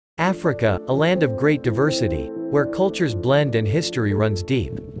Africa, a land of great diversity, where cultures blend and history runs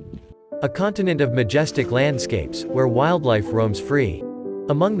deep. A continent of majestic landscapes, where wildlife roams free.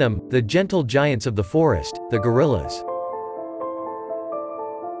 Among them, the gentle giants of the forest, the gorillas.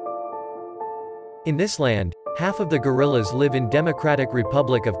 In this land, half of the gorillas live in Democratic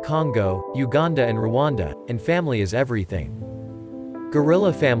Republic of Congo, Uganda and Rwanda, and family is everything.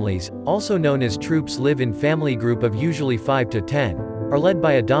 Gorilla families, also known as troops, live in family group of usually 5 to 10, are led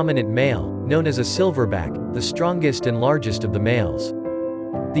by a dominant male, known as a silverback, the strongest and largest of the males.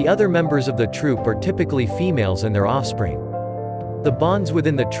 The other members of the troop are typically females and their offspring. The bonds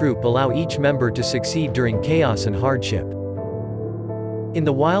within the troop allow each member to succeed during chaos and hardship. In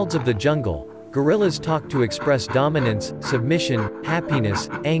the wilds of the jungle, gorillas talk to express dominance, submission, happiness,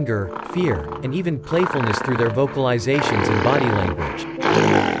 anger, fear, and even playfulness through their vocalizations and body language.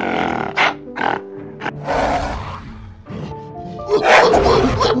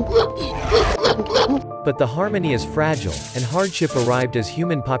 But the harmony is fragile, and hardship arrived as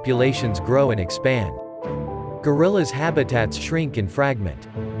human populations grow and expand. Gorillas' habitats shrink and fragment.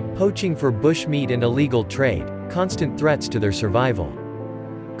 Poaching for bushmeat and illegal trade, constant threats to their survival.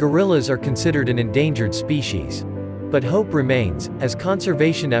 Gorillas are considered an endangered species. But hope remains, as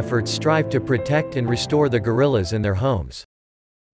conservation efforts strive to protect and restore the gorillas and their homes.